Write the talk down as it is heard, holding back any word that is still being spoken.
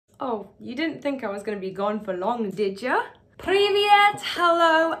Oh, you didn't think I was gonna be gone for long, did ya? Привет,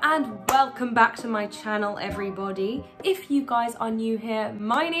 hello, and welcome back to my channel, everybody. If you guys are new here,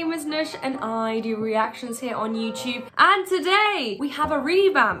 my name is Nush and I do reactions here on YouTube. And today we have a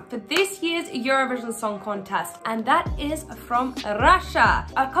revamp for this year's Eurovision Song Contest, and that is from Russia.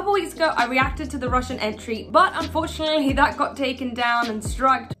 A couple weeks ago, I reacted to the Russian entry, but unfortunately that got taken down and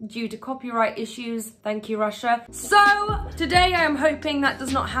struck due to copyright issues. Thank you, Russia. So today I am hoping that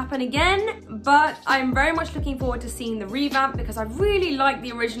does not happen again, but I'm very much looking forward to seeing the revamp because I really like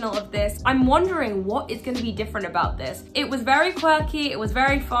the original of this. I'm wondering what is going to be different about this. It was very quirky, it was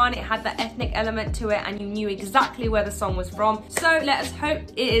very fun, it had the ethnic element to it, and you knew exactly where the song was from. So let us hope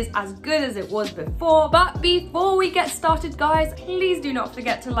it is as good as it was before. But before we get started, guys, please do not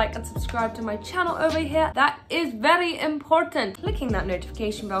forget to like and subscribe to my channel over here. That is very important. Clicking that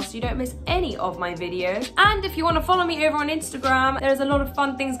notification bell so you don't miss any of my videos. And if you want to follow me over on Instagram, there's a lot of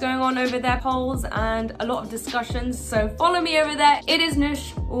fun things going on over there, polls and a lot of discussions. So follow me over there. It is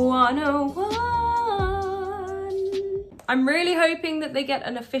Nush 101. I'm really hoping that they get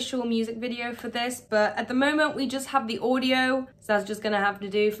an official music video for this, but at the moment we just have the audio, so that's just gonna have to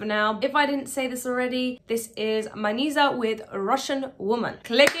do for now. If I didn't say this already, this is Manizha with Russian Woman.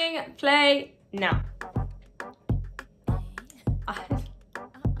 Clicking play now. I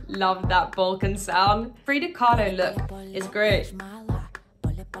love that Balkan sound. Frida Kahlo look is great.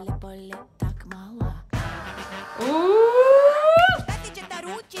 Ooh!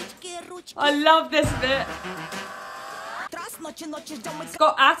 I love this bit. It's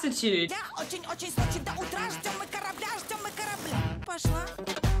got attitude. Ooh!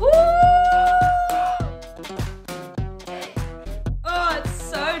 Oh, it's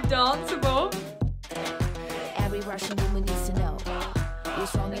so danceable. Every Russian woman needs to know.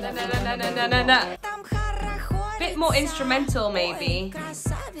 No. Bit more instrumental, maybe.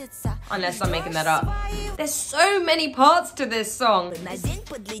 Unless I'm making that up. There's so many parts to this song.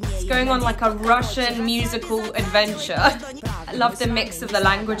 It's going on like a Russian musical adventure. I love the mix of the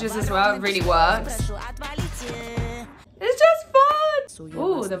languages as well. It really works. It's just fun.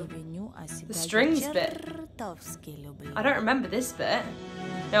 Ooh, the strings bit. I don't remember this bit.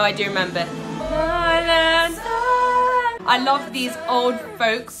 No, I do remember. I love these old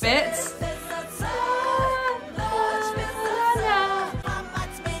folk bits.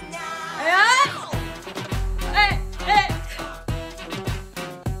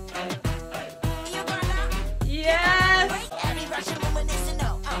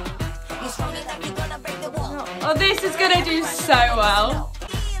 Oh, this is gonna do so well.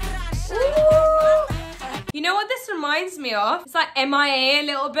 Ooh. You know what this reminds me of? It's like MIA a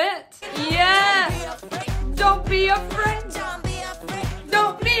little bit. Yeah. Don't be afraid. Don't be afraid.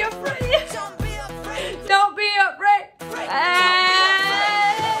 Don't be afraid. Don't be afraid.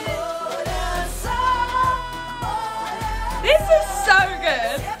 This is so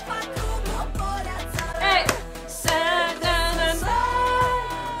good. Hey.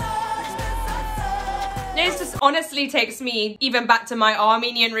 This just honestly takes me even back to my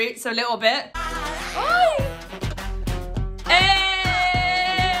Armenian roots a little bit. Oi!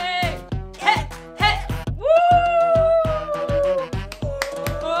 Hey! Hey! Hey! Woo!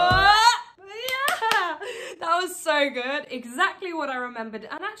 Oh! Yeah! That was so good. Exactly what I remembered,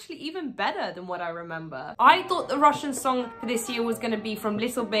 and actually even better than what I remember. I thought the Russian song for this year was going to be from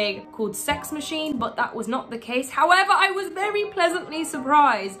Little Big called Sex Machine, but that was not the case. However, I was very pleasantly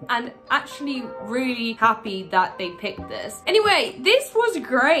surprised and actually really happy that they picked this. Anyway, this was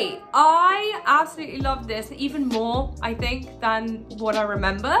great. I absolutely loved this, even more, I think, than what I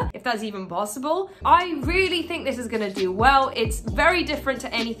remember, if that's even possible. I really think this is going to do well. It's very different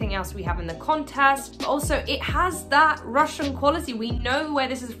to anything else we have in the contest, but also it has that Russian quality. We know where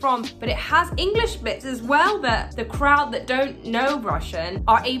this is from, but it has English bits as well that the crowd that don't know Russian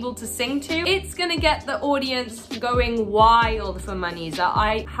are able to sing to. It's gonna get the audience going wild for Manizha.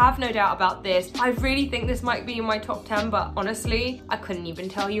 I have no doubt about this. I really think this might be in my top 10, but honestly, I couldn't even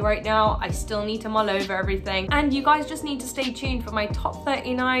tell you right now. I still need to mull over everything. And you guys just need to stay tuned for my top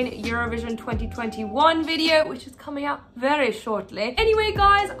 39 Eurovision 2021 video, which is coming out very shortly. Anyway,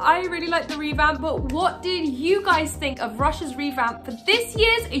 guys, I really like the revamp, but what did you guys think of Russia's revamp for this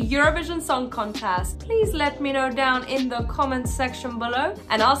year's Eurovision Song Contest? Please let me know down in the comments section below,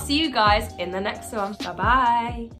 and I'll see you guys in the next one. Bye bye.